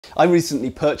I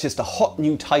recently purchased a hot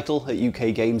new title at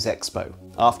UK Games Expo.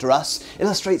 After Us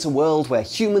illustrates a world where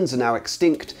humans are now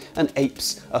extinct and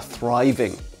apes are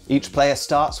thriving. Each player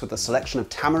starts with a selection of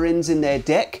tamarins in their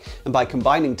deck, and by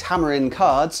combining tamarin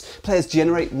cards, players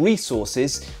generate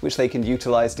resources which they can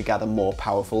utilise to gather more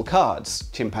powerful cards: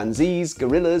 chimpanzees,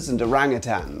 gorillas and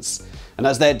orangutans. And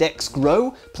as their decks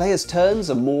grow, players' turns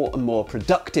are more and more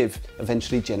productive,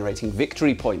 eventually generating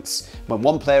victory points. When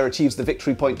one player achieves the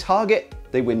victory point target,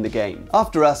 they win the game.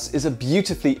 After Us is a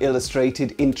beautifully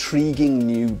illustrated, intriguing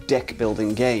new deck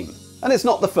building game. And it's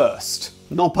not the first,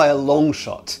 not by a long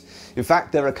shot. In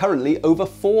fact, there are currently over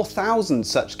 4,000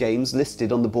 such games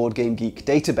listed on the Board Game Geek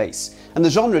database, and the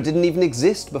genre didn't even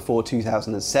exist before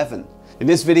 2007. In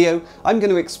this video, I'm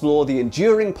going to explore the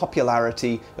enduring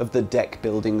popularity of the deck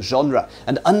building genre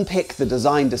and unpick the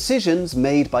design decisions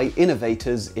made by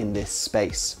innovators in this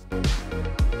space.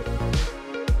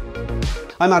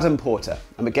 I'm Adam Porter.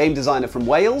 I'm a game designer from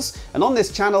Wales, and on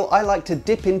this channel I like to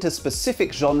dip into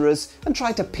specific genres and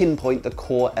try to pinpoint the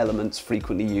core elements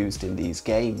frequently used in these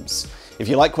games. If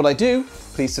you like what I do,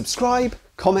 please subscribe,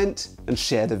 comment and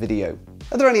share the video.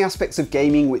 Are there any aspects of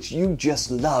gaming which you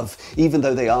just love, even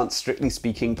though they aren't strictly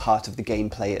speaking part of the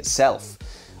gameplay itself?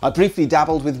 I briefly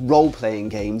dabbled with role-playing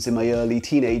games in my early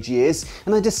teenage years,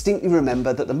 and I distinctly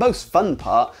remember that the most fun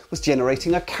part was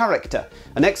generating a character,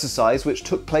 an exercise which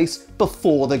took place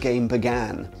before the game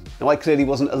began. Now, I clearly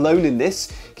wasn't alone in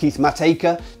this. Keith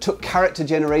Matacre took character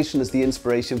generation as the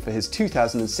inspiration for his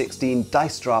 2016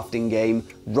 dice drafting game,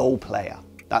 Role Player.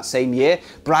 That same year,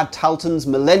 Brad Talton's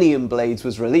Millennium Blades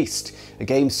was released, a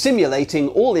game simulating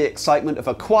all the excitement of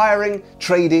acquiring,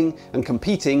 trading and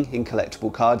competing in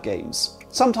collectible card games.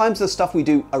 Sometimes the stuff we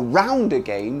do around a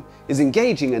game is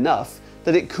engaging enough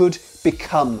that it could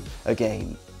become a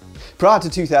game. Prior to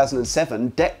 2007,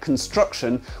 deck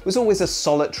construction was always a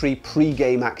solitary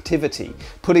pre-game activity,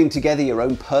 putting together your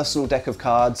own personal deck of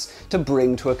cards to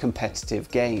bring to a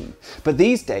competitive game. But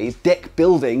these days, deck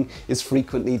building is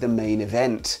frequently the main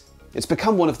event. It's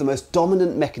become one of the most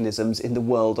dominant mechanisms in the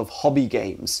world of hobby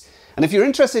games. And if you're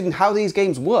interested in how these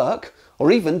games work,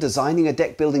 or even designing a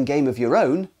deck building game of your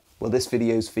own, well, this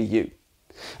video's for you.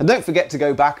 And don't forget to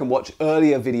go back and watch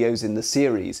earlier videos in the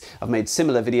series. I've made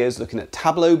similar videos looking at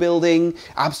tableau building,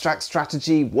 abstract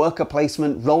strategy, worker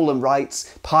placement, roll and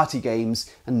writes, party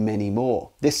games, and many more.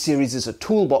 This series is a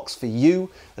toolbox for you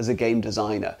as a game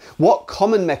designer. What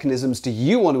common mechanisms do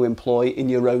you want to employ in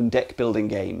your own deck building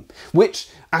game? Which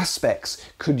aspects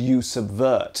could you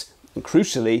subvert? And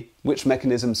crucially, which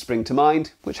mechanisms spring to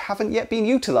mind which haven't yet been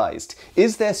utilised?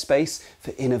 Is there space for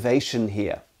innovation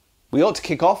here? We ought to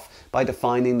kick off by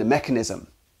defining the mechanism.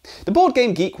 The Board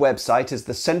Game Geek website is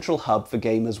the central hub for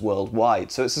gamers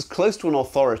worldwide, so it's as close to an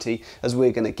authority as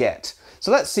we're going to get.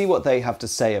 So let's see what they have to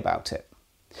say about it.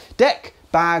 Deck,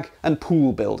 bag and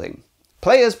pool building.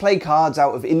 Players play cards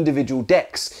out of individual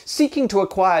decks, seeking to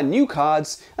acquire new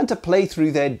cards and to play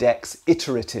through their decks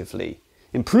iteratively,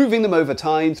 improving them over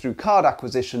time through card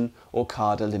acquisition or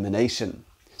card elimination.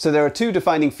 So there are two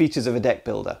defining features of a deck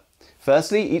builder.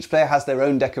 Firstly, each player has their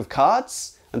own deck of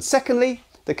cards, and secondly,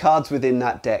 the cards within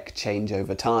that deck change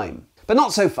over time. But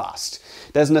not so fast.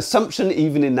 There's an assumption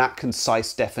even in that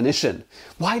concise definition.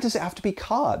 Why does it have to be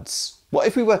cards? What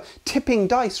if we were tipping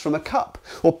dice from a cup,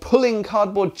 or pulling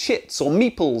cardboard chits or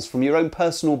meeples from your own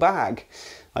personal bag?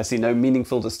 I see no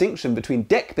meaningful distinction between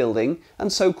deck building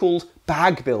and so-called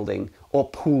bag building or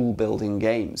pool building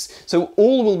games, so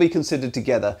all will be considered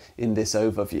together in this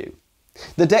overview.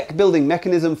 The deck building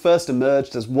mechanism first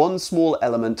emerged as one small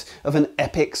element of an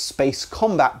epic space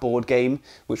combat board game,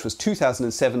 which was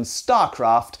 2007's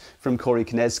StarCraft from Corey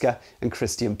Konieczka and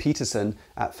Christian Peterson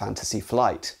at Fantasy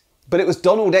Flight. But it was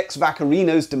Donald X.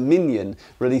 Vaccarino's Dominion,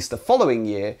 released the following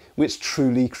year, which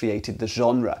truly created the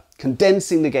genre,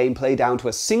 condensing the gameplay down to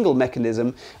a single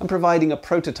mechanism and providing a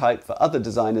prototype for other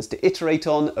designers to iterate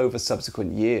on over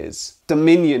subsequent years.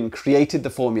 Dominion created the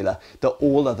formula that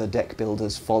all other deck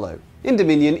builders follow. In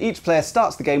Dominion, each player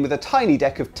starts the game with a tiny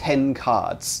deck of 10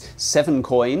 cards, 7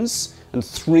 coins and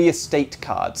 3 estate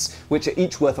cards, which are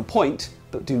each worth a point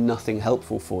but do nothing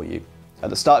helpful for you. At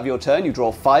the start of your turn, you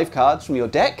draw 5 cards from your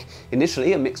deck,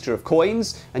 initially a mixture of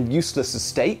coins and useless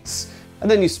estates, and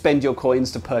then you spend your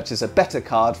coins to purchase a better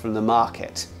card from the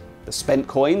market. The spent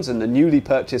coins and the newly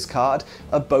purchased card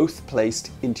are both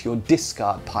placed into your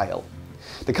discard pile.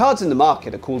 The cards in the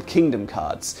market are called Kingdom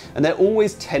cards, and there are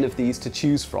always 10 of these to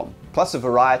choose from, plus a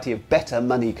variety of better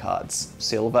money cards,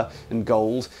 silver and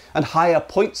gold, and higher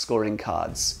point scoring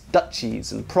cards,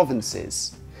 duchies and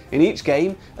provinces. In each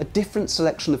game, a different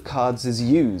selection of cards is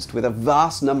used, with a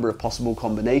vast number of possible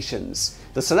combinations.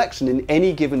 The selection in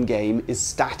any given game is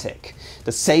static.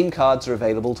 The same cards are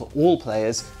available to all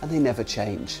players and they never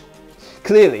change.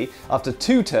 Clearly, after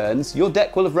 2 turns, your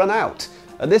deck will have run out.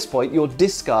 At this point, your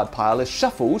discard pile is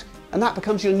shuffled and that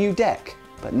becomes your new deck.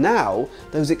 But now,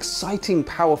 those exciting,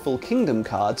 powerful kingdom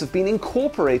cards have been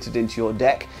incorporated into your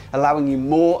deck, allowing you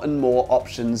more and more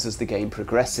options as the game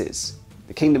progresses.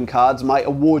 The kingdom cards might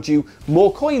award you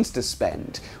more coins to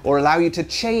spend, or allow you to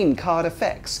chain card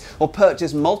effects, or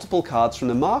purchase multiple cards from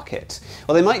the market,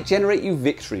 or they might generate you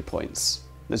victory points.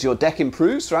 As your deck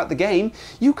improves throughout the game,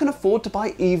 you can afford to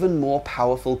buy even more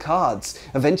powerful cards,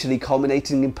 eventually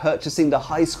culminating in purchasing the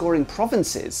high-scoring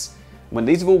provinces. When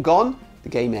these have all gone, the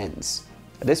game ends.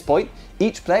 At this point,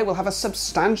 each player will have a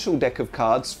substantial deck of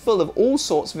cards full of all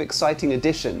sorts of exciting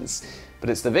additions, but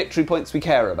it's the victory points we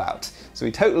care about, so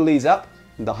we total these up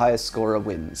and the highest scorer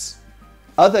wins.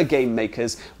 Other game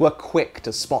makers were quick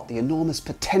to spot the enormous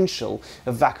potential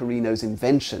of Vaccarino's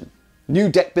invention. New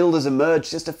deck builders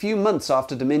emerged just a few months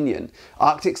after Dominion.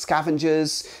 Arctic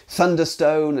Scavengers,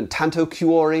 Thunderstone and Tanto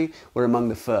Cuore were among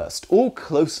the first, all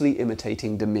closely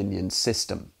imitating Dominion's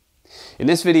system. In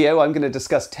this video, I'm going to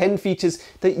discuss 10 features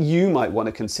that you might want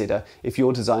to consider if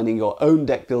you're designing your own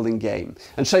deck building game,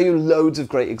 and show you loads of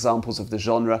great examples of the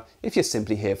genre if you're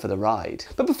simply here for the ride.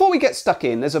 But before we get stuck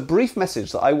in, there's a brief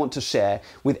message that I want to share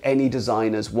with any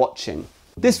designers watching.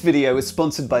 This video is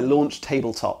sponsored by Launch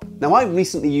Tabletop. Now, I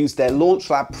recently used their Launch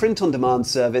Lab print-on-demand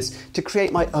service to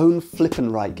create my own flip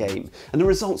and write game, and the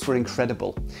results were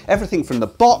incredible. Everything from the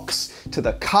box, to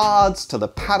the cards, to the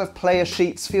pad of player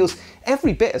sheets feels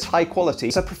every bit as high quality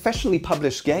as a professionally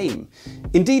published game.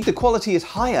 Indeed, the quality is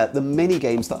higher than many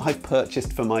games that I've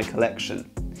purchased for my collection.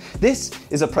 This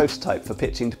is a prototype for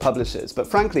pitching to publishers, but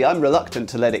frankly, I'm reluctant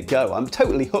to let it go. I'm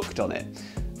totally hooked on it.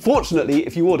 Fortunately,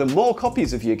 if you order more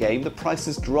copies of your game, the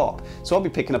prices drop, so I'll be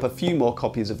picking up a few more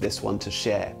copies of this one to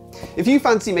share. If you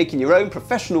fancy making your own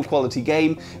professional quality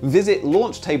game, visit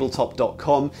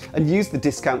launchtabletop.com and use the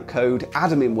discount code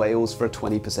ADAMINWales for a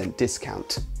 20%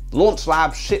 discount. Launch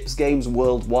Lab ships games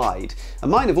worldwide, and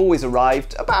mine have always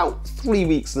arrived about 3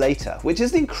 weeks later, which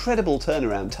is an incredible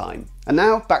turnaround time. And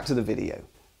now, back to the video.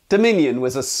 Dominion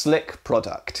was a slick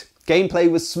product. Gameplay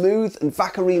was smooth and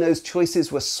Vaccarino's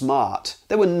choices were smart.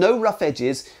 There were no rough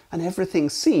edges and everything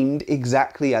seemed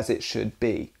exactly as it should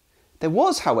be. There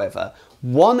was, however,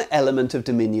 one element of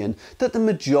Dominion that the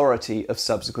majority of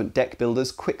subsequent deck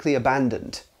builders quickly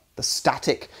abandoned: the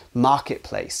static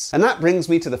marketplace. And that brings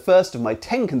me to the first of my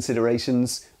 10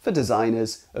 considerations for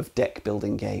designers of deck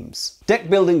building games. Deck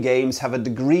building games have a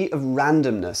degree of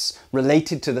randomness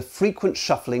related to the frequent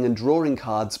shuffling and drawing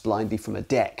cards blindly from a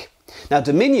deck. Now,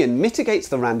 Dominion mitigates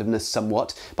the randomness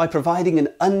somewhat by providing an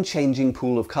unchanging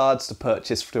pool of cards to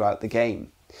purchase throughout the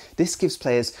game. This gives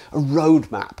players a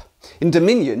roadmap. In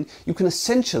Dominion, you can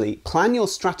essentially plan your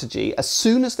strategy as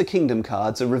soon as the kingdom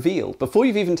cards are revealed, before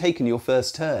you've even taken your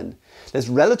first turn. There's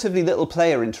relatively little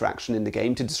player interaction in the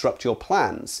game to disrupt your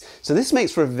plans, so this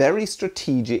makes for a very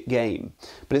strategic game,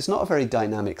 but it's not a very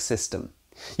dynamic system.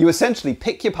 You essentially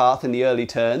pick your path in the early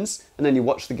turns, and then you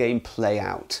watch the game play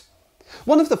out.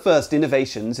 One of the first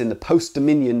innovations in the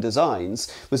post-Dominion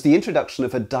designs was the introduction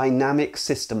of a dynamic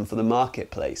system for the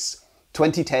marketplace.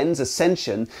 2010's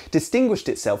Ascension distinguished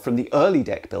itself from the early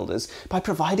deck builders by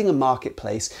providing a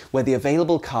marketplace where the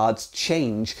available cards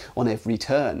change on every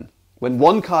turn. When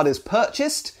one card is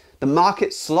purchased, the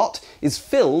market slot is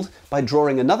filled by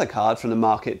drawing another card from the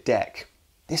market deck.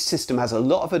 This system has a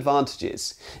lot of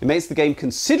advantages. It makes the game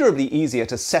considerably easier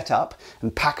to set up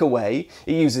and pack away,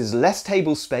 it uses less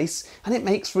table space, and it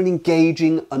makes for an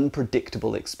engaging,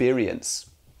 unpredictable experience.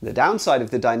 The downside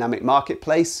of the dynamic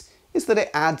marketplace is that it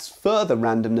adds further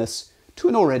randomness to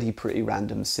an already pretty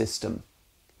random system.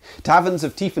 Taverns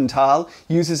of Tiefenthal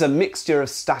uses a mixture of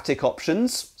static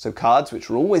options, so cards which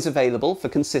are always available for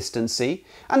consistency,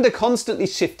 and a constantly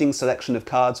shifting selection of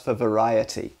cards for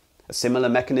variety. A similar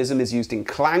mechanism is used in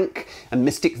Clank and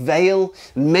Mystic Vale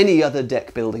and many other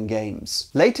deck building games.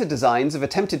 Later designs have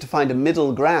attempted to find a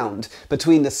middle ground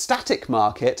between the static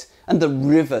market and the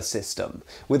river system,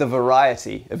 with a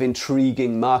variety of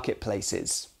intriguing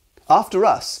marketplaces. After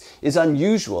Us is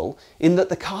unusual in that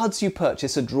the cards you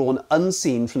purchase are drawn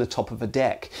unseen from the top of a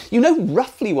deck. You know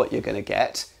roughly what you're going to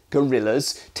get.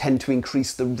 Gorillas tend to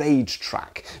increase the rage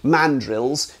track,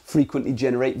 mandrills frequently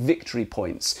generate victory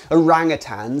points,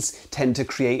 orangutans tend to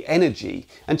create energy,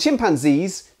 and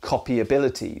chimpanzees copy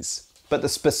abilities. But the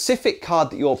specific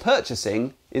card that you're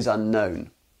purchasing is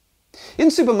unknown.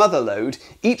 In Super Motherlode,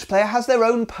 each player has their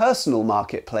own personal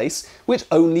marketplace, which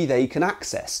only they can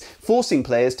access, forcing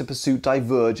players to pursue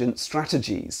divergent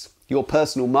strategies. Your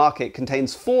personal market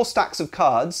contains 4 stacks of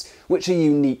cards which are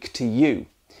unique to you.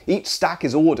 Each stack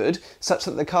is ordered such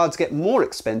that the cards get more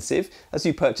expensive as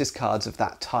you purchase cards of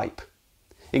that type.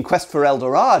 In Quest for El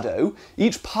Dorado,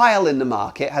 each pile in the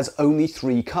market has only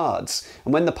 3 cards,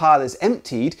 and when the pile is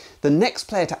emptied, the next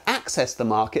player to access the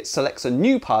market selects a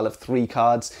new pile of 3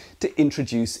 cards to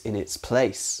introduce in its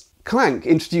place. Clank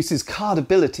introduces card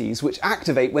abilities which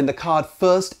activate when the card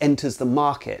first enters the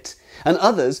market, and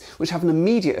others which have an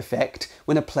immediate effect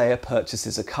when a player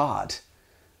purchases a card.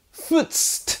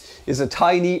 Futst is a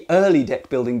tiny early deck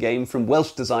building game from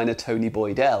Welsh designer Tony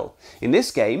Boydell. In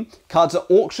this game, cards are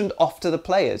auctioned off to the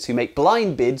players who make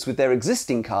blind bids with their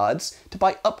existing cards to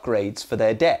buy upgrades for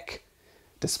their deck.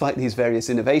 Despite these various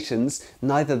innovations,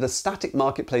 neither the static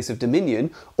marketplace of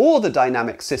Dominion or the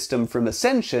dynamic system from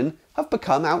Ascension have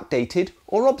become outdated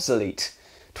or obsolete.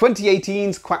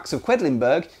 2018's Quacks of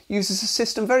Quedlinburg uses a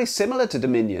system very similar to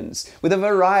Dominion's, with a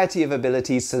variety of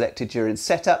abilities selected during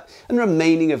setup and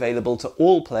remaining available to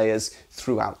all players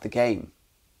throughout the game.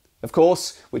 Of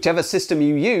course, whichever system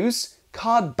you use,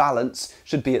 card balance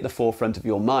should be at the forefront of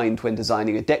your mind when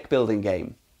designing a deck building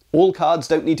game. All cards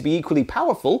don't need to be equally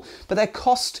powerful, but their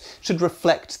cost should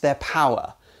reflect their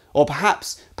power. Or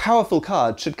perhaps powerful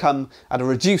cards should come at a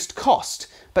reduced cost,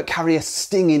 but carry a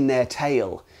sting in their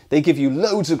tail. They give you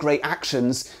loads of great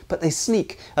actions, but they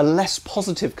sneak a less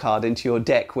positive card into your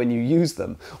deck when you use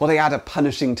them, or they add a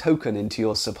punishing token into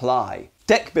your supply.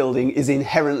 Deck building is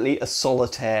inherently a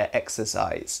solitaire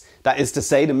exercise. That is to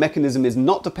say, the mechanism is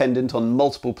not dependent on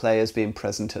multiple players being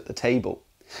present at the table.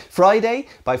 Friday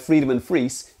by Freedom and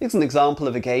Freeze is an example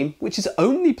of a game which is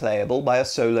only playable by a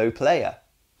solo player.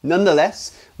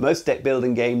 Nonetheless, most deck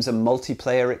building games are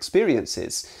multiplayer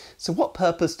experiences, so what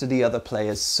purpose do the other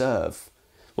players serve?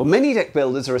 Well, many deck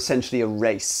builders are essentially a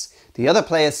race. The other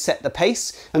players set the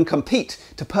pace and compete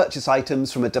to purchase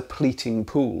items from a depleting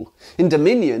pool. In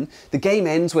Dominion, the game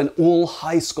ends when all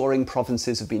high-scoring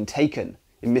provinces have been taken.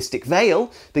 In Mystic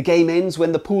Vale, the game ends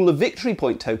when the pool of victory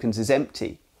point tokens is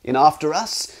empty. In After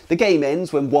Us, the game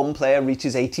ends when one player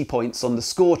reaches 80 points on the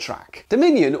score track.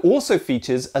 Dominion also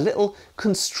features a little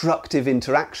constructive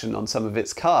interaction on some of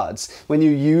its cards. When you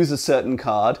use a certain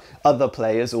card, other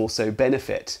players also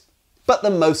benefit. But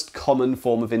the most common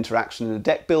form of interaction in a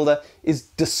deck builder is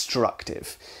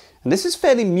destructive. And this is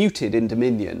fairly muted in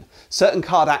Dominion. Certain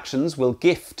card actions will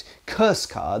gift curse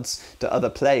cards to other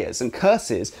players, and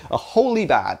curses are wholly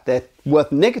bad. They're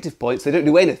worth negative points, they don't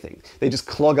do anything. They just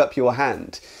clog up your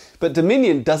hand. But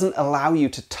Dominion doesn't allow you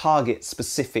to target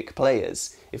specific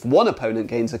players. If one opponent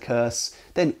gains a curse,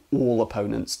 then all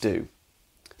opponents do.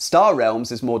 Star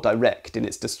Realms is more direct in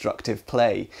its destructive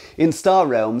play. In Star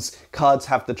Realms, cards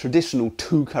have the traditional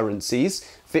 2 currencies,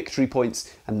 victory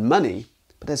points and money,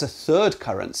 but there's a third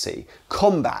currency,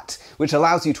 combat, which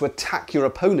allows you to attack your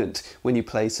opponent when you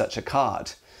play such a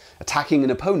card. Attacking an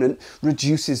opponent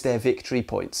reduces their victory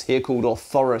points, here called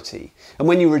authority, and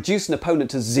when you reduce an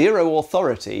opponent to 0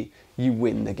 authority, you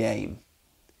win the game.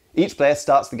 Each player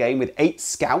starts the game with 8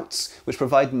 scouts, which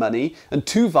provide money, and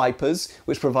 2 vipers,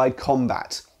 which provide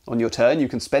combat. On your turn, you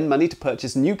can spend money to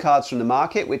purchase new cards from the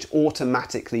market, which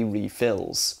automatically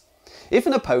refills. If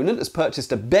an opponent has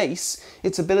purchased a base,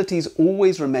 its abilities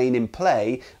always remain in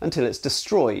play until it's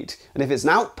destroyed, and if it's an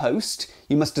outpost,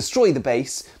 you must destroy the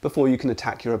base before you can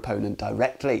attack your opponent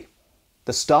directly.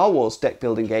 The Star Wars deck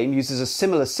building game uses a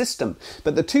similar system,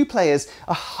 but the 2 players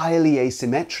are highly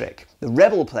asymmetric. The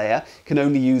Rebel player can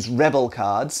only use Rebel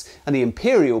cards, and the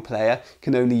Imperial player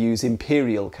can only use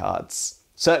Imperial cards.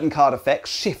 Certain card effects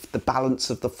shift the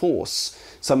balance of the force.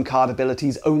 Some card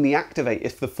abilities only activate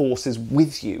if the force is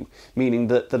with you, meaning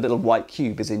that the little white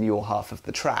cube is in your half of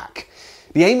the track.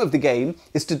 The aim of the game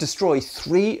is to destroy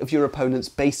 3 of your opponent's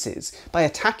bases by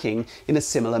attacking in a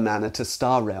similar manner to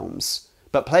Star Realms.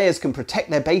 But players can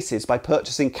protect their bases by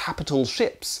purchasing capital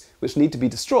ships, which need to be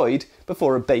destroyed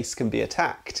before a base can be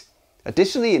attacked.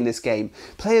 Additionally, in this game,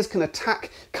 players can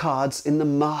attack cards in the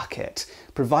market,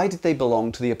 provided they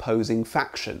belong to the opposing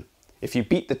faction. If you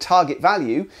beat the target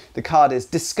value, the card is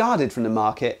discarded from the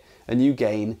market and you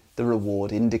gain the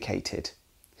reward indicated.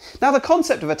 Now, the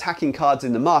concept of attacking cards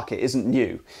in the market isn't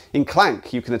new. In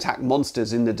Clank, you can attack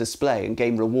monsters in the display and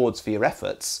gain rewards for your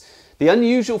efforts. The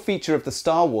unusual feature of the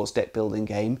Star Wars deck building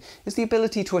game is the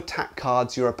ability to attack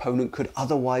cards your opponent could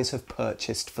otherwise have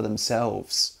purchased for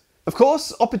themselves. Of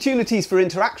course, opportunities for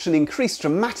interaction increase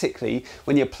dramatically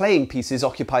when your playing pieces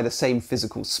occupy the same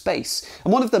physical space,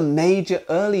 and one of the major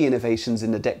early innovations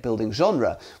in the deck building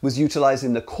genre was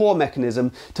utilising the core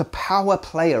mechanism to power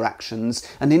player actions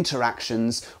and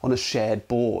interactions on a shared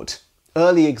board.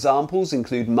 Early examples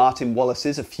include Martin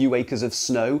Wallace's A Few Acres of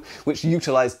Snow, which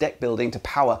utilised deck building to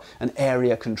power an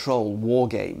area control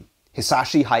wargame.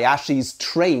 Hisashi Hayashi's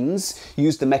Trains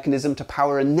used the mechanism to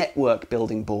power a network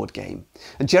building board game.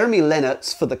 And Jeremy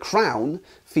Lennert's For the Crown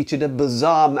featured a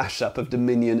bizarre mashup of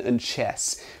Dominion and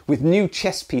chess, with new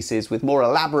chess pieces with more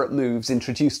elaborate moves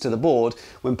introduced to the board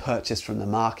when purchased from the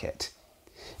market.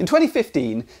 In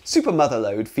 2015, Super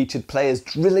Motherlode featured players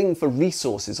drilling for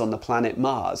resources on the planet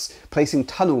Mars, placing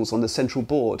tunnels on the central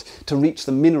board to reach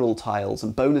the mineral tiles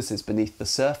and bonuses beneath the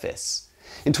surface.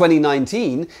 In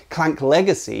 2019, Clank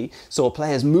Legacy saw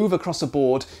players move across a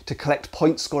board to collect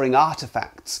point-scoring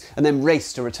artefacts and then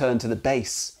race to return to the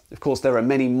base. Of course, there are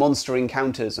many monster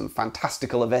encounters and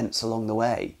fantastical events along the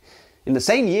way. In the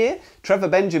same year, Trevor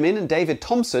Benjamin and David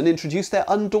Thompson introduced their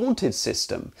Undaunted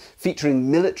system, featuring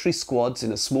military squads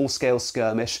in a small-scale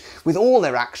skirmish, with all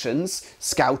their actions,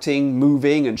 scouting,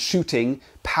 moving and shooting,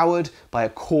 powered by a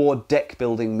core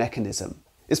deck-building mechanism.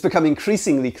 It's become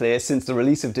increasingly clear since the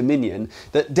release of Dominion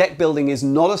that deck building is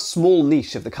not a small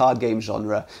niche of the card game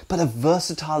genre, but a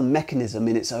versatile mechanism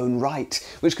in its own right,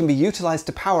 which can be utilised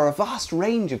to power a vast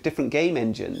range of different game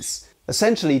engines.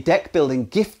 Essentially, deck building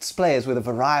gifts players with a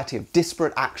variety of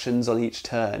disparate actions on each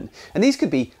turn, and these could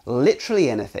be literally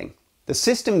anything. The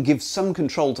system gives some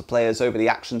control to players over the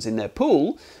actions in their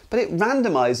pool, but it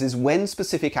randomises when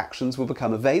specific actions will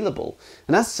become available,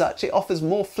 and as such it offers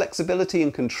more flexibility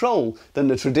and control than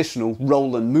the traditional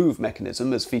roll and move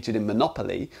mechanism as featured in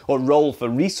Monopoly, or roll for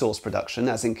resource production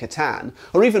as in Catan,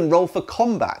 or even roll for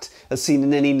combat as seen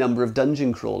in any number of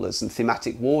dungeon crawlers and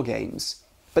thematic war games.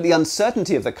 But the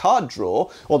uncertainty of the card draw,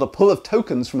 or the pull of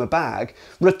tokens from a bag,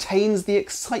 retains the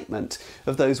excitement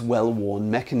of those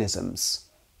well-worn mechanisms.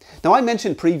 Now, I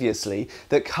mentioned previously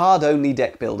that card-only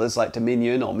deck builders like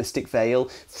Dominion or Mystic Vale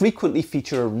frequently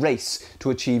feature a race to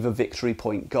achieve a victory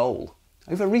point goal.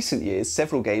 Over recent years,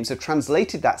 several games have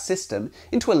translated that system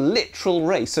into a literal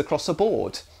race across a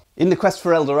board. In The Quest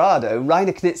for El Dorado,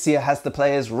 Reiner Knizia has the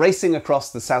players racing across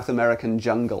the South American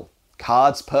jungle.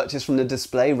 Cards purchased from the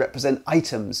display represent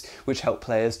items which help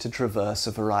players to traverse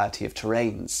a variety of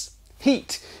terrains.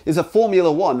 Heat is a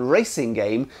Formula 1 racing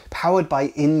game powered by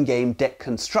in-game deck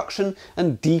construction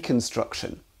and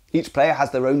deconstruction. Each player has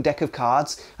their own deck of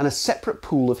cards and a separate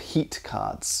pool of heat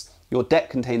cards. Your deck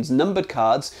contains numbered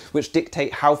cards which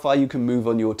dictate how far you can move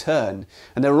on your turn,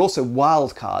 and there are also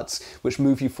wild cards which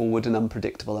move you forward an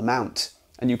unpredictable amount.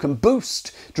 And you can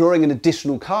boost, drawing an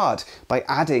additional card by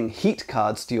adding heat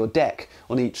cards to your deck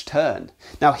on each turn.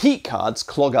 Now, heat cards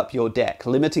clog up your deck,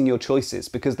 limiting your choices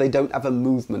because they don't have a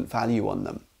movement value on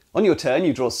them. On your turn,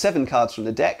 you draw 7 cards from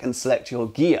the deck and select your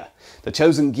gear. The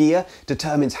chosen gear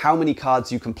determines how many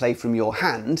cards you can play from your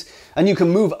hand, and you can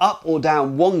move up or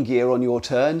down 1 gear on your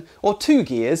turn, or 2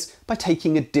 gears by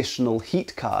taking additional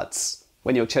heat cards.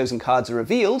 When your chosen cards are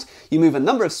revealed, you move a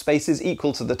number of spaces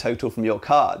equal to the total from your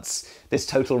cards. This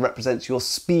total represents your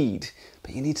speed,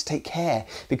 but you need to take care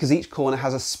because each corner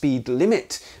has a speed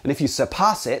limit, and if you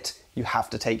surpass it, you have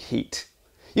to take heat.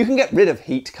 You can get rid of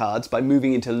heat cards by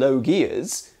moving into low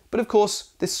gears, but of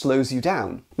course this slows you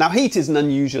down. Now, heat is an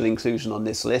unusual inclusion on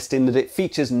this list in that it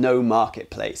features no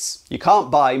marketplace. You can't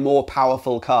buy more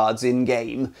powerful cards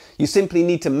in-game, you simply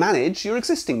need to manage your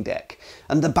existing deck,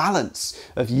 and the balance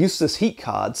of useless heat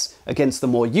cards against the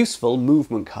more useful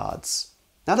movement cards.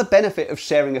 Now, the benefit of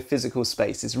sharing a physical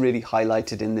space is really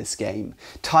highlighted in this game.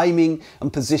 Timing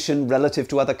and position relative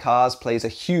to other cars plays a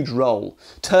huge role.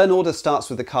 Turn order starts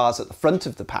with the cars at the front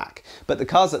of the pack, but the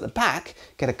cars at the back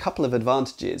get a couple of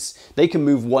advantages. They can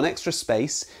move 1 extra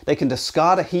space, they can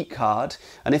discard a heat card,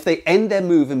 and if they end their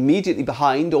move immediately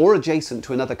behind or adjacent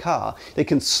to another car, they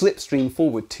can slipstream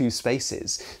forward 2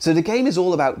 spaces. So the game is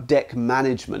all about deck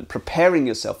management, preparing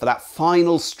yourself for that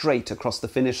final straight across the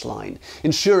finish line,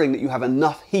 ensuring that you have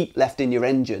enough heat left in your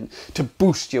engine to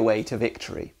boost your way to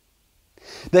victory.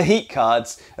 The heat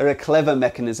cards are a clever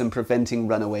mechanism preventing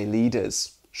runaway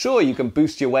leaders. Sure, you can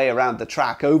boost your way around the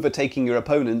track, overtaking your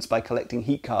opponents by collecting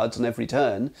heat cards on every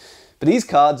turn, but these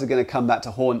cards are going to come back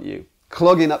to haunt you,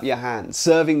 clogging up your hand,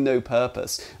 serving no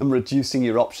purpose, and reducing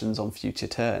your options on future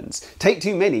turns. Take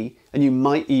too many, and you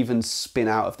might even spin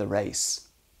out of the race.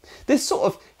 This sort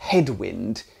of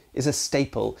headwind is a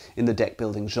staple in the deck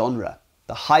building genre.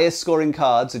 The highest scoring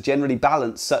cards are generally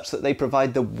balanced such that they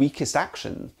provide the weakest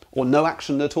action, or no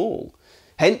action at all.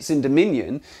 Hence, in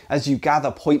Dominion, as you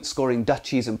gather point-scoring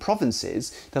duchies and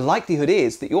provinces, the likelihood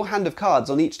is that your hand of cards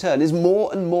on each turn is more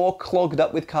and more clogged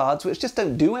up with cards which just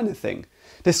don't do anything.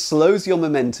 This slows your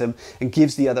momentum and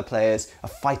gives the other players a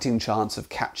fighting chance of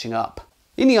catching up.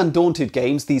 In the Undaunted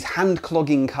games, these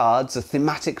hand-clogging cards are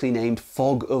thematically named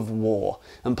Fog of War,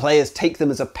 and players take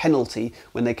them as a penalty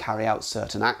when they carry out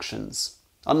certain actions.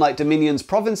 Unlike Dominion's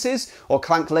Provinces or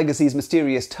Clank Legacy's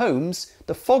Mysterious Tomes,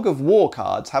 the Fog of War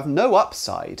cards have no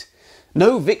upside,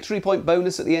 no victory point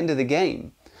bonus at the end of the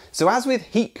game. So as with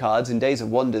Heat cards in Days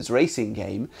of Wonder's racing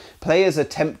game, players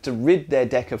attempt to rid their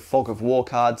deck of Fog of War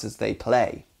cards as they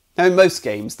play. Now in most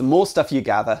games, the more stuff you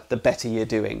gather, the better you're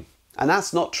doing. And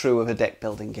that's not true of a deck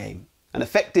building game. An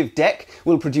effective deck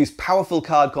will produce powerful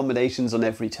card combinations on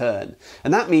every turn,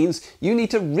 and that means you need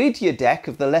to rid your deck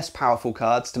of the less powerful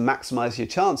cards to maximise your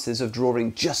chances of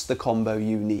drawing just the combo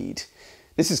you need.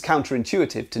 This is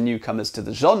counterintuitive to newcomers to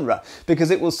the genre,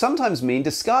 because it will sometimes mean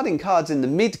discarding cards in the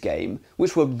mid-game,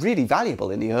 which were really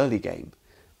valuable in the early game.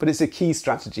 But it's a key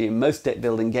strategy in most deck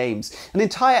building games, and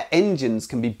entire engines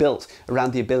can be built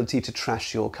around the ability to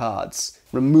trash your cards,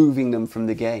 removing them from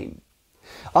the game.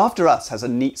 After Us has a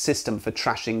neat system for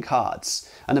trashing cards,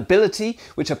 an ability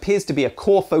which appears to be a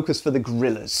core focus for the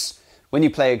Guerrillas. When you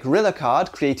play a Guerrilla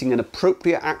card creating an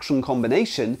appropriate action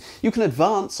combination, you can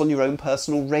advance on your own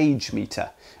personal rage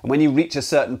meter, and when you reach a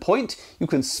certain point, you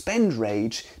can spend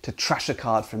rage to trash a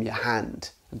card from your hand.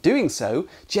 And doing so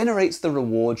generates the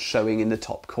reward showing in the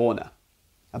top corner.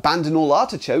 Abandon All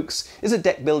Artichokes is a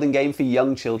deck building game for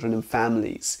young children and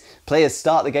families. Players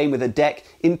start the game with a deck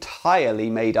entirely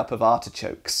made up of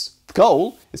artichokes. The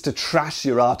goal is to trash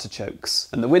your artichokes,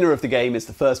 and the winner of the game is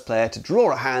the first player to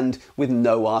draw a hand with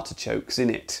no artichokes in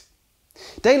it.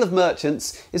 Dale of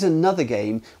Merchants is another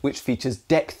game which features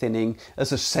deck thinning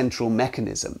as a central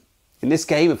mechanism. In this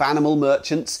game of animal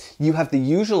merchants, you have the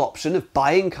usual option of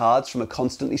buying cards from a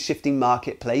constantly shifting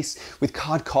marketplace with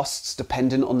card costs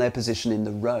dependent on their position in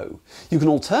the row. You can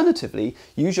alternatively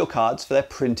use your cards for their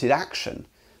printed action,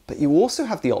 but you also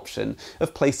have the option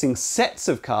of placing sets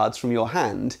of cards from your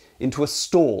hand into a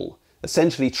stall,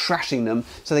 essentially trashing them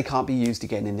so they can't be used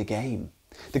again in the game.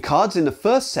 The cards in the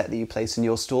first set that you place in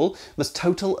your stall must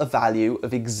total a value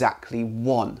of exactly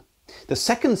 1. The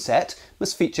second set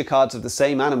must feature cards of the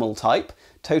same animal type,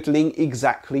 totaling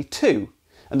exactly 2.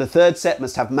 And the third set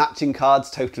must have matching cards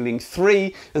totaling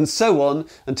 3, and so on,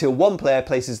 until one player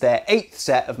places their 8th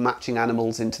set of matching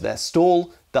animals into their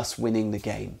stall, thus winning the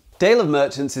game. Dale of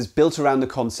Merchants is built around the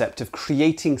concept of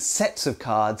creating sets of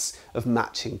cards of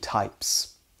matching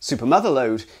types. Super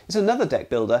Motherlode is another deck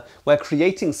builder where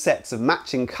creating sets of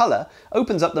matching colour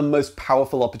opens up the most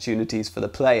powerful opportunities for the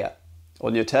player.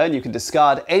 On your turn, you can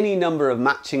discard any number of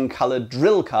matching coloured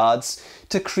drill cards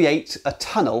to create a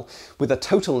tunnel with a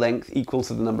total length equal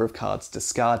to the number of cards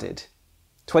discarded.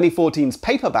 2014's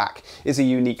Paperback is a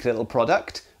unique little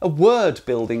product, a word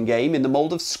building game in the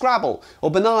mould of Scrabble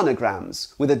or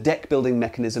Bananagrams, with a deck building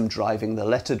mechanism driving the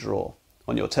letter draw.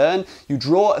 On your turn, you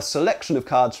draw a selection of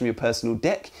cards from your personal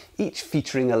deck, each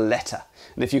featuring a letter.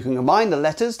 And if you can combine the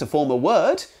letters to form a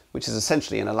word, which is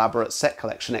essentially an elaborate set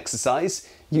collection exercise,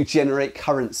 you generate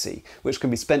currency, which can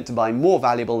be spent to buy more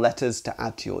valuable letters to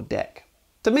add to your deck.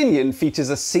 Dominion features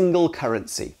a single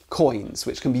currency, coins,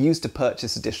 which can be used to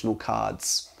purchase additional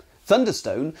cards.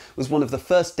 Thunderstone was one of the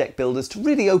first deck builders to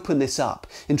really open this up,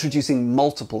 introducing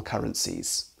multiple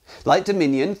currencies. Like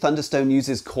Dominion, Thunderstone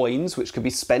uses coins which can be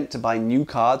spent to buy new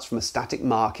cards from a static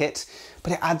market,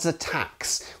 but it adds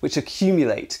attacks which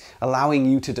accumulate, allowing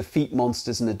you to defeat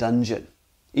monsters in a dungeon.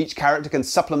 Each character can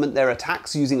supplement their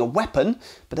attacks using a weapon,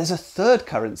 but there's a third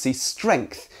currency,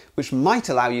 strength, which might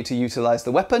allow you to utilise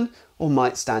the weapon or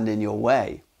might stand in your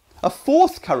way. A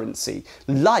fourth currency,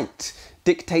 light,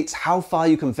 dictates how far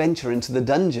you can venture into the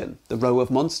dungeon, the row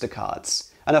of monster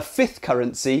cards. And a fifth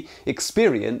currency,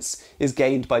 experience, is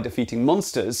gained by defeating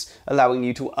monsters, allowing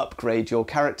you to upgrade your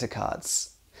character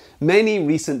cards. Many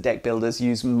recent deck builders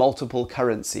use multiple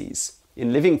currencies.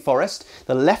 In Living Forest,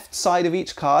 the left side of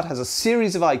each card has a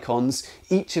series of icons,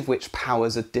 each of which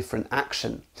powers a different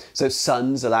action. So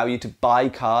suns allow you to buy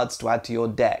cards to add to your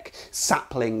deck,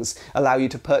 saplings allow you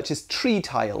to purchase tree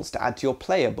tiles to add to your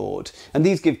player board, and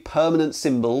these give permanent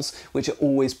symbols which are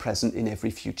always present in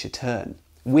every future turn.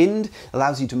 Wind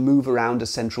allows you to move around a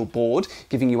central board,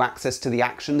 giving you access to the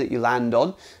action that you land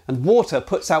on, and water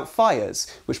puts out fires,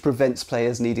 which prevents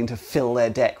players needing to fill their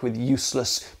deck with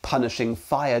useless, punishing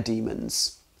fire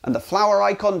demons. And the flower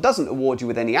icon doesn't award you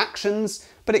with any actions,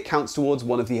 but it counts towards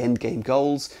one of the endgame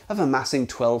goals of amassing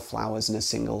 12 flowers in a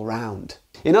single round.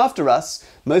 In After Us,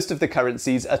 most of the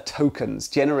currencies are tokens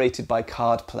generated by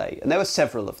card play, and there are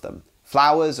several of them.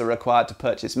 Flowers are required to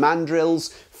purchase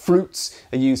mandrills, fruits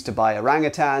are used to buy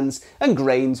orangutans, and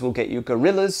grains will get you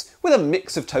gorillas, with a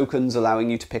mix of tokens allowing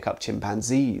you to pick up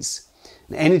chimpanzees.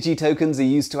 And energy tokens are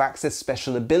used to access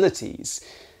special abilities.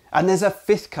 And there's a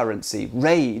fifth currency,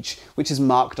 Rage, which is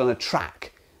marked on a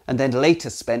track, and then later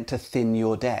spent to thin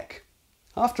your deck.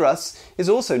 After Us is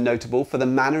also notable for the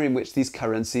manner in which these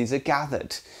currencies are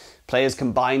gathered. Players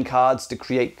combine cards to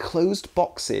create closed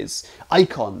boxes,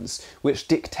 icons, which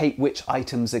dictate which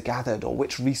items are gathered or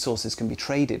which resources can be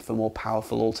traded for more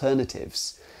powerful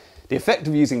alternatives. The effect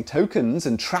of using tokens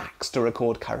and tracks to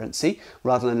record currency,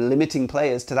 rather than limiting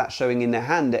players to that showing in their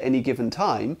hand at any given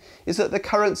time, is that the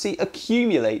currency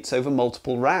accumulates over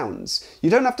multiple rounds. You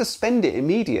don't have to spend it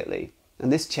immediately.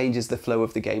 And this changes the flow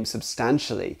of the game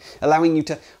substantially, allowing you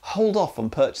to hold off on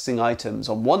purchasing items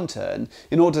on one turn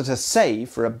in order to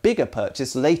save for a bigger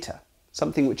purchase later,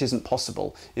 something which isn't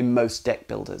possible in most deck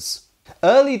builders.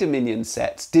 Early Dominion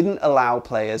sets didn't allow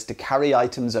players to carry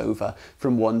items over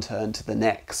from one turn to the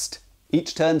next.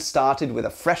 Each turn started with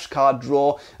a fresh card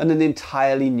draw and an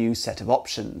entirely new set of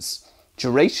options.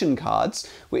 Duration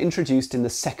cards were introduced in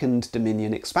the second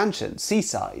Dominion expansion,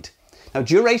 Seaside. Now,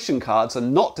 duration cards are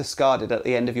not discarded at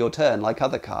the end of your turn like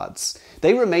other cards.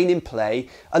 They remain in play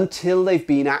until they've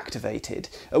been activated,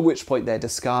 at which point they're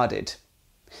discarded.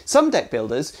 Some deck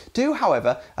builders do,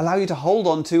 however, allow you to hold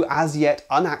on to as yet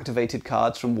unactivated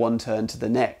cards from one turn to the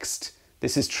next.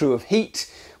 This is true of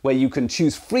Heat, where you can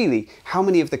choose freely how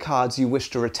many of the cards you wish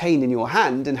to retain in your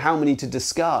hand and how many to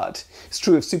discard. It's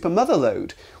true of Super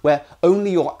Motherlode, where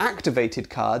only your activated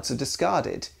cards are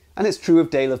discarded. And it's true of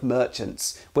Dale of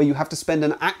Merchants, where you have to spend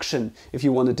an action if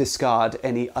you want to discard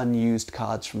any unused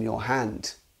cards from your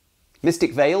hand.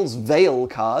 Mystic Vale's Veil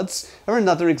cards are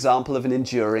another example of an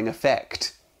enduring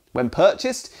effect. When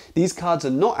purchased, these cards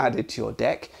are not added to your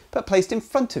deck, but placed in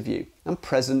front of you and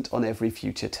present on every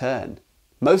future turn.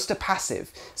 Most are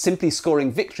passive, simply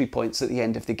scoring victory points at the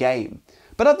end of the game,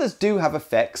 but others do have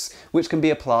effects which can be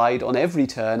applied on every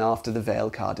turn after the Veil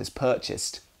card is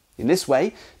purchased. In this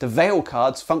way, the Veil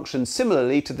cards function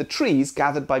similarly to the trees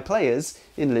gathered by players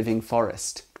in Living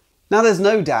Forest. Now, there's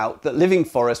no doubt that Living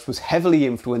Forest was heavily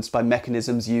influenced by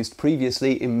mechanisms used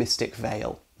previously in Mystic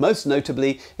Vale, most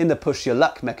notably in the push your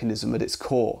luck mechanism at its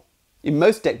core. In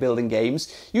most deck building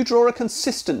games, you draw a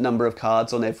consistent number of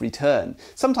cards on every turn,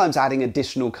 sometimes adding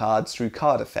additional cards through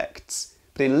card effects.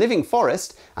 But in Living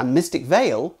Forest and Mystic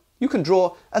Vale, you can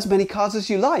draw as many cards as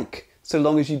you like, so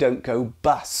long as you don't go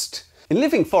bust. In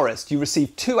Living Forest, you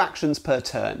receive 2 actions per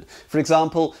turn, for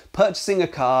example, purchasing a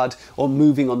card or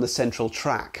moving on the central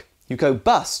track. You go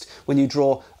bust when you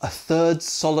draw a third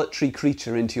solitary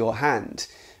creature into your hand.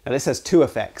 Now, this has 2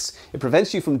 effects. It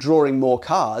prevents you from drawing more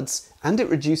cards, and it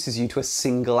reduces you to a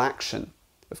single action.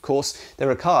 Of course, there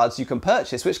are cards you can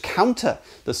purchase which counter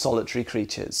the solitary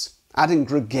creatures. Adding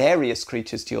gregarious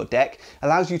creatures to your deck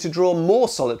allows you to draw more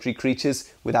solitary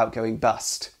creatures without going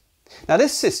bust. Now,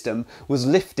 this system was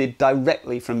lifted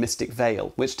directly from Mystic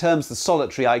Vale, which terms the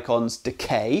solitary icons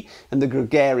Decay and the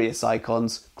gregarious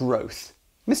icons Growth.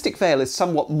 Mystic Vale is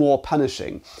somewhat more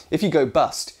punishing. If you go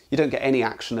bust, you don't get any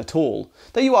action at all,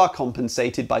 though you are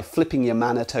compensated by flipping your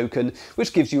mana token,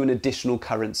 which gives you an additional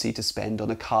currency to spend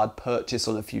on a card purchase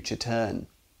on a future turn.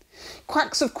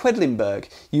 Quacks of Quedlinburg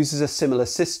uses a similar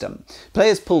system.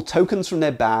 Players pull tokens from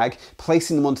their bag,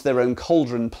 placing them onto their own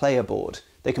cauldron player board.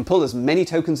 They can pull as many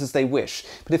tokens as they wish,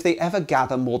 but if they ever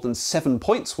gather more than 7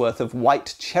 points worth of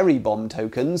white cherry bomb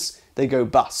tokens, they go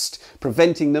bust,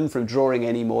 preventing them from drawing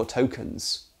any more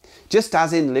tokens. Just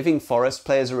as in Living Forest,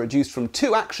 players are reduced from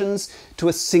 2 actions to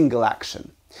a single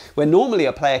action. Where normally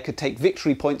a player could take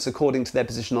victory points according to their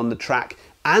position on the track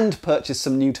and purchase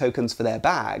some new tokens for their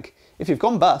bag, if you've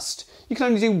gone bust, you can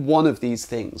only do one of these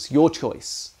things, your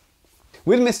choice.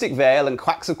 With Mystic Vale and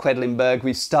Quacks of Quedlinburg,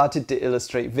 we've started to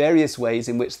illustrate various ways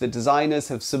in which the designers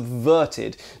have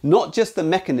subverted not just the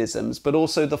mechanisms, but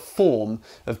also the form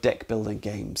of deck building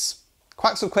games.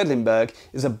 Quacks of Quedlinburg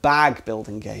is a bag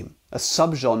building game, a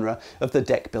subgenre of the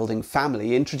deck building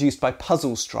family introduced by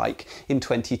Puzzle Strike in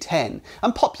 2010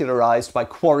 and popularised by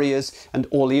Quarriors and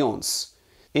Orleans.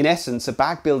 In essence, a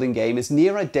bag building game is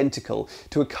near identical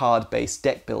to a card-based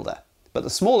deck builder, but the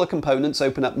smaller components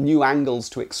open up new angles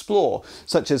to explore,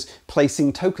 such as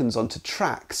placing tokens onto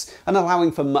tracks and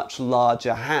allowing for much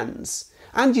larger hands.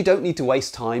 And you don't need to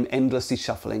waste time endlessly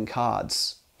shuffling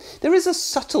cards. There is a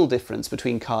subtle difference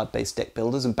between card-based deck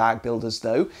builders and bag builders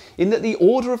though, in that the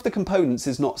order of the components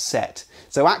is not set,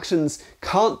 so actions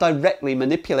can't directly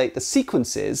manipulate the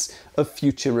sequences of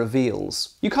future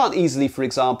reveals. You can't easily, for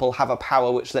example, have a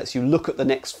power which lets you look at the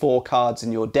next 4 cards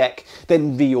in your deck,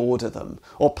 then reorder them,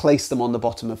 or place them on the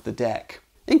bottom of the deck.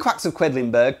 In Quacks of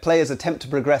Quedlinburg, players attempt to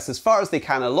progress as far as they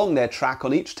can along their track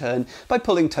on each turn by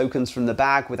pulling tokens from the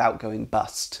bag without going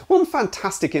bust. One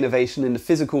fantastic innovation in the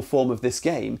physical form of this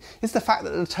game is the fact that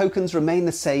the tokens remain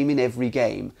the same in every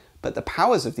game, but the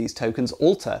powers of these tokens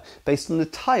alter based on the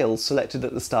tiles selected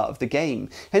at the start of the game.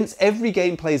 Hence, every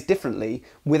game plays differently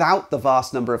without the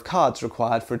vast number of cards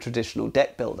required for a traditional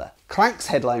deck builder. Clank's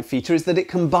headline feature is that it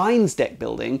combines deck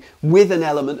building with an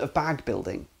element of bag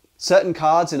building. Certain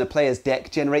cards in a player's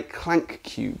deck generate clank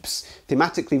cubes,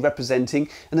 thematically representing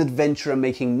an adventurer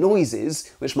making noises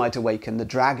which might awaken the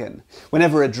dragon.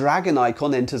 Whenever a dragon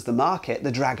icon enters the market,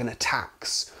 the dragon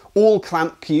attacks. All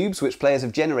clank cubes which players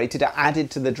have generated are added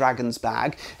to the dragon's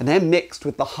bag, and they're mixed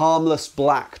with the harmless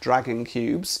black dragon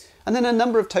cubes, and then a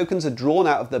number of tokens are drawn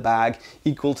out of the bag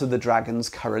equal to the dragon's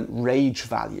current rage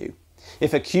value.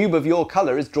 If a cube of your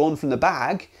colour is drawn from the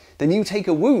bag, then you take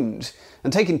a wound,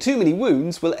 and taking too many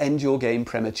wounds will end your game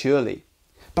prematurely.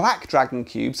 Black dragon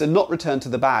cubes are not returned to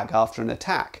the bag after an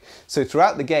attack, so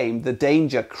throughout the game the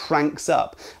danger cranks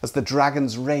up as the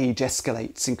dragon's rage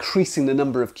escalates, increasing the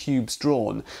number of cubes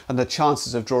drawn, and the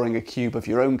chances of drawing a cube of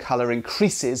your own colour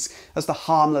increases as the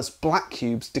harmless black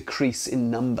cubes decrease in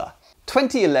number.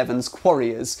 2011's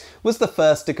Quarriors was the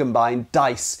first to combine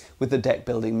dice with the deck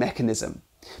building mechanism.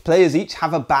 Players each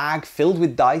have a bag filled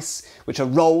with dice, which are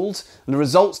rolled, and the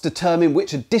results determine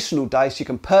which additional dice you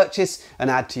can purchase and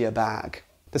add to your bag.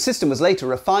 The system was later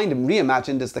refined and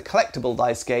reimagined as the collectible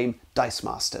dice game Dice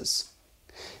Masters.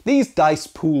 These dice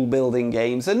pool building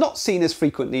games are not seen as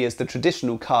frequently as the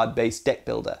traditional card-based deck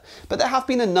builder, but there have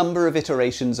been a number of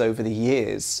iterations over the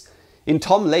years. In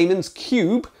Tom Lehman's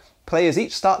Cube, players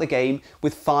each start the game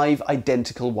with 5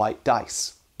 identical white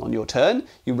dice. On your turn,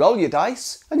 you roll your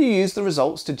dice and you use the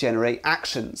results to generate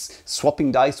actions,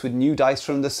 swapping dice with new dice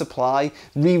from the supply,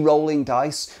 re-rolling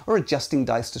dice, or adjusting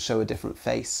dice to show a different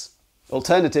face.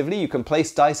 Alternatively, you can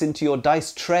place dice into your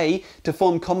dice tray to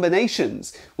form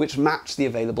combinations which match the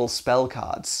available spell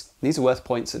cards. These are worth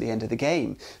points at the end of the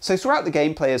game. So throughout the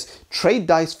game, players trade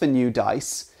dice for new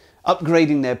dice,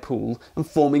 upgrading their pool and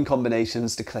forming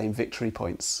combinations to claim victory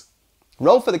points.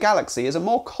 Roll for the Galaxy is a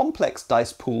more complex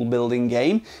dice pool building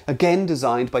game, again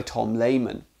designed by Tom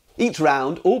Lehman. Each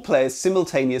round, all players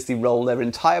simultaneously roll their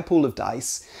entire pool of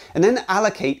dice and then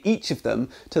allocate each of them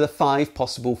to the 5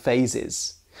 possible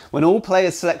phases. When all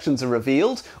players' selections are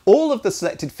revealed, all of the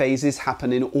selected phases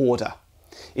happen in order.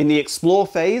 In the Explore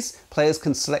phase, players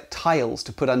can select tiles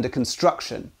to put under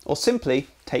construction, or simply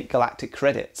take galactic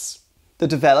credits. The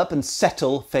Develop and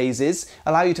Settle phases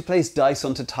allow you to place dice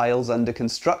onto tiles under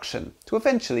construction, to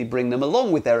eventually bring them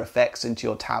along with their effects into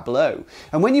your tableau.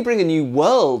 And when you bring a new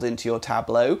world into your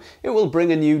tableau, it will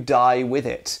bring a new die with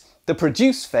it. The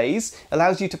Produce phase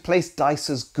allows you to place dice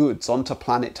as goods onto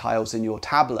planet tiles in your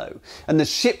tableau, and the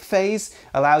Ship phase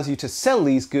allows you to sell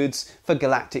these goods for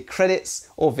galactic credits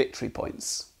or victory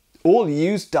points. All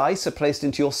used dice are placed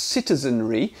into your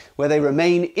citizenry, where they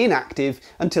remain inactive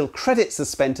until credits are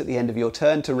spent at the end of your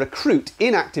turn to recruit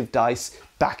inactive dice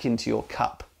back into your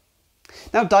cup.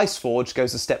 Now, Dice Forge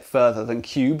goes a step further than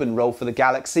Cube and Roll for the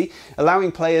Galaxy,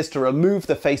 allowing players to remove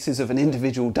the faces of an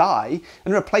individual die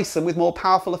and replace them with more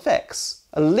powerful effects.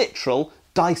 A literal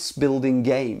dice building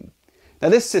game. Now,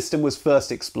 this system was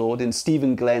first explored in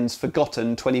Stephen Glenn's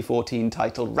forgotten 2014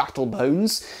 title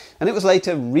Rattlebones, and it was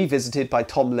later revisited by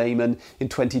Tom Lehman in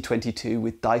 2022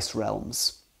 with Dice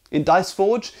Realms. In Dice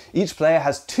Forge, each player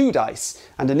has 2 dice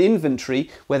and an inventory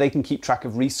where they can keep track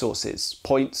of resources,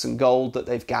 points and gold that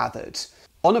they've gathered.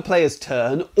 On a player's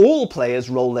turn, all players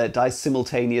roll their dice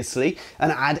simultaneously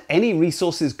and add any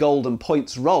resources, gold and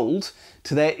points rolled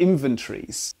to their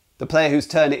inventories. The player whose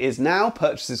turn it is now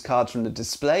purchases cards from the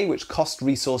display which cost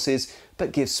resources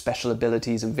but give special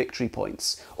abilities and victory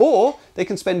points. Or they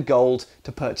can spend gold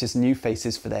to purchase new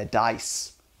faces for their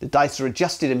dice. The dice are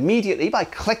adjusted immediately by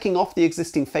clicking off the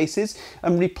existing faces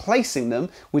and replacing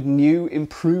them with new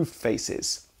improved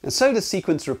faces. And so the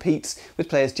sequence repeats, with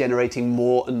players generating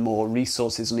more and more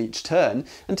resources on each turn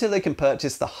until they can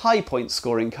purchase the high point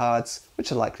scoring cards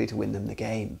which are likely to win them the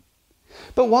game.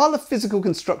 But while the physical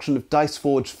construction of Dice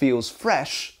Forge feels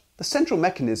fresh, the central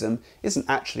mechanism isn't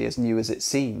actually as new as it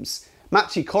seems.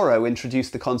 Machi Koro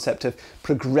introduced the concept of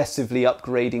progressively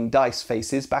upgrading dice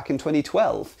faces back in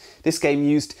 2012. This game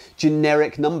used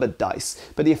generic numbered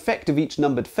dice, but the effect of each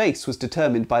numbered face was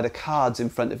determined by the cards in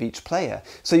front of each player,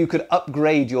 so you could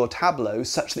upgrade your tableau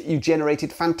such that you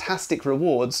generated fantastic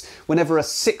rewards whenever a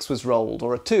 6 was rolled,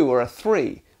 or a 2 or a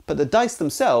 3, but the dice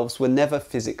themselves were never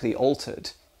physically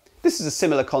altered. This is a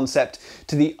similar concept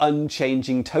to the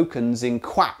unchanging tokens in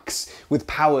Quacks, with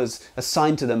powers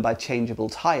assigned to them by changeable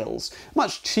tiles. A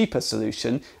much cheaper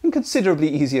solution and considerably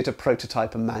easier to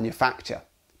prototype and manufacture.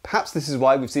 Perhaps this is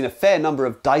why we've seen a fair number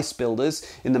of dice builders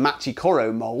in the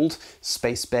Machikoro mould,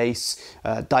 Space Base,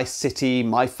 Dice City,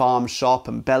 My Farm Shop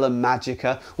and Bellum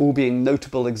Magica all being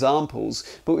notable examples,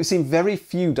 but we've seen very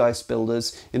few dice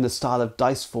builders in the style of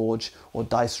Dice Forge or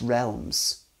Dice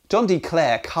Realms. John D.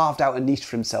 Clare carved out a niche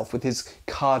for himself with his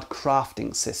card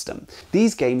crafting system.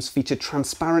 These games feature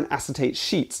transparent acetate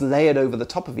sheets layered over the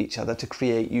top of each other to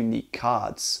create unique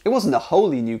cards. It wasn't a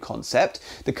wholly new concept.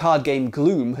 The card game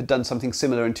Gloom had done something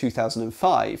similar in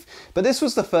 2005, but this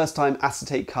was the first time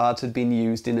acetate cards had been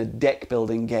used in a deck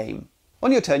building game.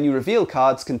 On your turn, you reveal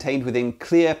cards contained within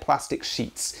clear plastic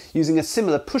sheets, using a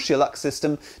similar push your luck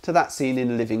system to that seen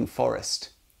in Living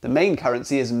Forest. The main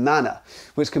currency is mana,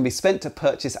 which can be spent to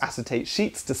purchase acetate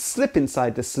sheets to slip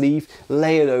inside the sleeve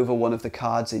layered over one of the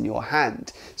cards in your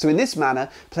hand. So in this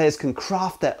manner, players can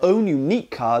craft their own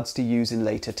unique cards to use in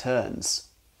later turns.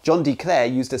 John D. Clare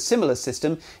used a similar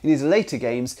system in his later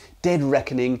games Dead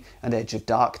Reckoning and Edge of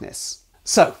Darkness.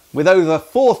 So, with over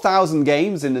 4,000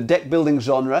 games in the deck building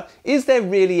genre, is there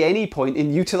really any point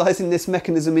in utilising this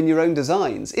mechanism in your own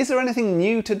designs? Is there anything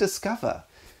new to discover?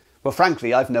 Well,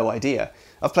 frankly, I've no idea.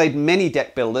 I've played many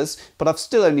deck builders, but I've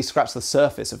still only scratched the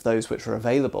surface of those which are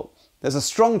available. There's a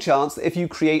strong chance that if you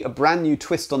create a brand new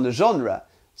twist on the genre,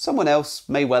 someone else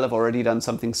may well have already done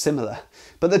something similar.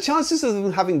 But the chances of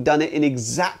them having done it in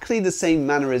exactly the same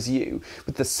manner as you,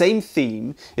 with the same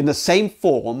theme, in the same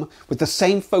form, with the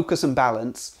same focus and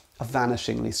balance, are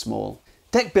vanishingly small.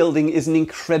 Deck building is an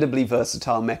incredibly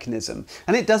versatile mechanism,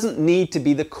 and it doesn't need to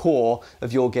be the core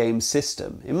of your game's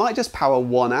system. It might just power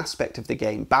one aspect of the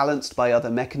game, balanced by other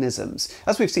mechanisms,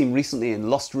 as we've seen recently in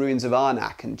Lost Ruins of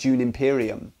Arnak and Dune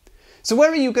Imperium. So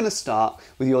where are you going to start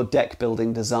with your deck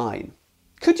building design?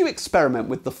 Could you experiment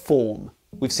with the form?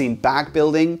 We've seen bag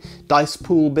building, dice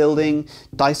pool building,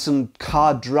 dice and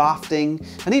card drafting,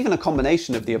 and even a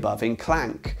combination of the above in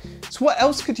Clank. So what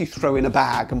else could you throw in a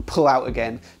bag and pull out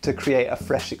again to create a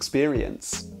fresh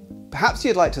experience? Perhaps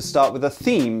you'd like to start with a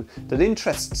theme that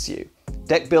interests you.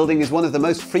 Deck building is one of the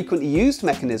most frequently used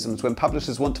mechanisms when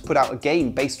publishers want to put out a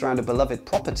game based around a beloved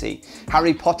property.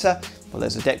 Harry Potter, well,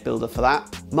 there's a deck builder for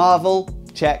that. Marvel,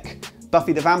 check.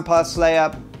 Buffy the Vampire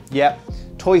Slayer, yep.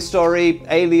 Toy Story,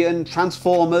 Alien,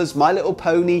 Transformers, My Little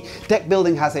Pony, deck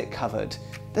building has it covered.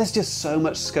 There's just so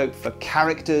much scope for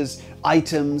characters,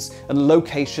 items, and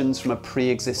locations from a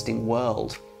pre-existing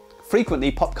world.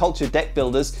 Frequently, pop culture deck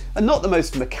builders are not the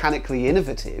most mechanically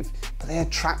innovative, but they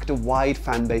attract a wide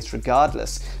fan base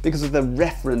regardless because of the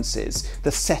references,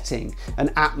 the setting,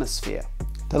 and atmosphere.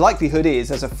 The likelihood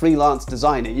is, as a freelance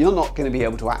designer, you're not going to be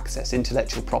able to access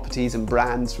intellectual properties and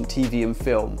brands from TV and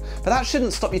film, but that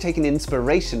shouldn't stop you taking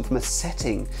inspiration from a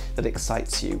setting that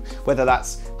excites you, whether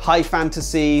that's high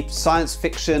fantasy, science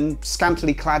fiction,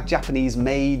 scantily clad Japanese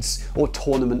maids, or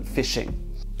tournament fishing.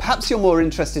 Perhaps you're more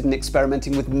interested in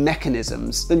experimenting with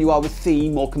mechanisms than you are with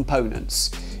theme or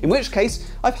components, in which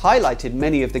case I've highlighted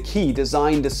many of the key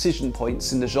design decision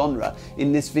points in the genre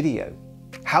in this video.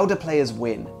 How do players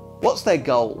win? What's their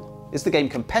goal? Is the game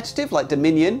competitive like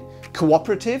Dominion,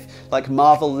 cooperative like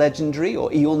Marvel Legendary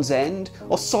or Eon's End,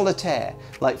 or solitaire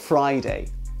like Friday?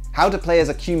 How do players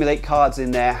accumulate cards in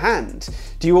their hand?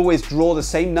 Do you always draw the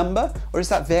same number, or is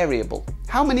that variable?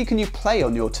 How many can you play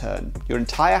on your turn? Your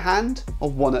entire hand,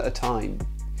 or one at a time?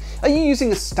 Are you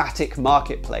using a static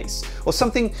marketplace, or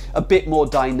something a bit more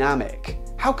dynamic?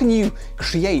 How can you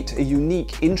create a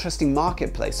unique, interesting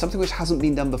marketplace, something which hasn't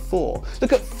been done before?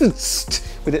 Look at Foost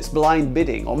with its blind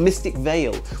bidding, or Mystic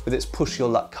Veil with its push your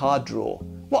luck card draw.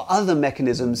 What other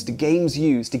mechanisms do games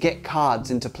use to get cards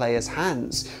into players'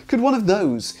 hands? Could one of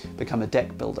those become a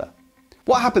deck builder?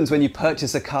 What happens when you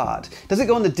purchase a card? Does it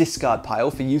go on the discard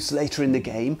pile for use later in the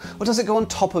game, or does it go on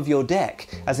top of your deck,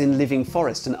 as in Living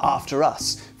Forest and After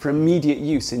Us, for immediate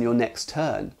use in your next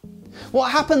turn?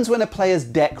 What happens when a player's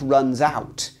deck runs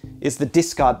out? Is the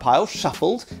discard pile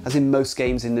shuffled, as in most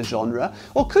games in the genre,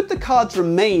 or could the cards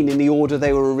remain in the order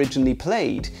they were originally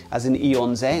played, as in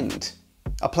Eon's End?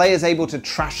 Are players able to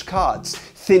trash cards,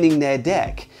 thinning their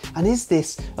deck? And is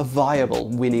this a viable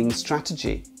winning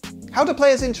strategy? How do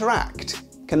players interact?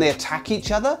 Can they attack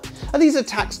each other? Are these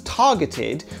attacks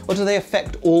targeted, or do they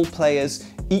affect all players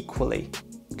equally?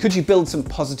 Could you build some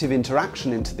positive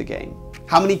interaction into the game?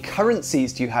 How many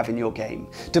currencies do you have in your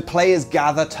game? Do players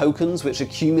gather tokens which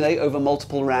accumulate over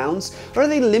multiple rounds, or are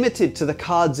they limited to the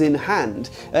cards in hand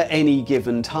at any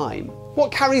given time?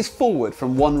 What carries forward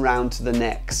from one round to the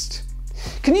next?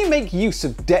 Can you make use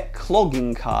of deck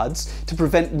clogging cards to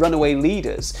prevent runaway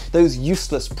leaders, those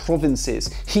useless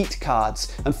provinces, heat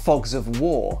cards, and fogs of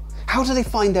war? How do they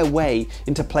find their way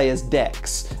into players'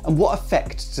 decks, and what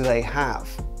effect do they have?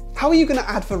 How are you going to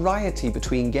add variety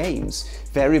between games?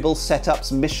 Variable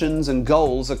setups, missions, and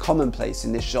goals are commonplace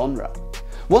in this genre.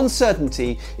 One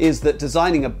certainty is that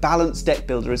designing a balanced deck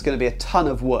builder is going to be a ton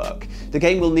of work. The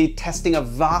game will need testing a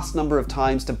vast number of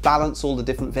times to balance all the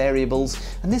different variables,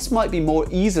 and this might be more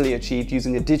easily achieved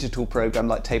using a digital program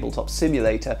like Tabletop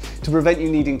Simulator to prevent you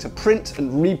needing to print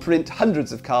and reprint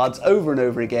hundreds of cards over and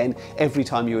over again every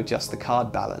time you adjust the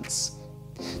card balance.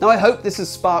 Now, I hope this has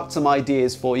sparked some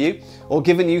ideas for you, or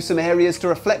given you some areas to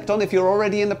reflect on if you're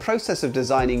already in the process of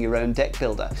designing your own deck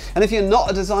builder. And if you're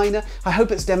not a designer, I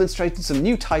hope it's demonstrated some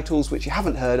new titles which you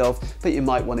haven't heard of, but you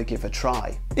might want to give a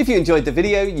try. If you enjoyed the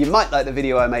video, you might like the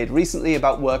video I made recently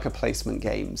about worker placement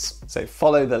games, so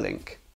follow the link.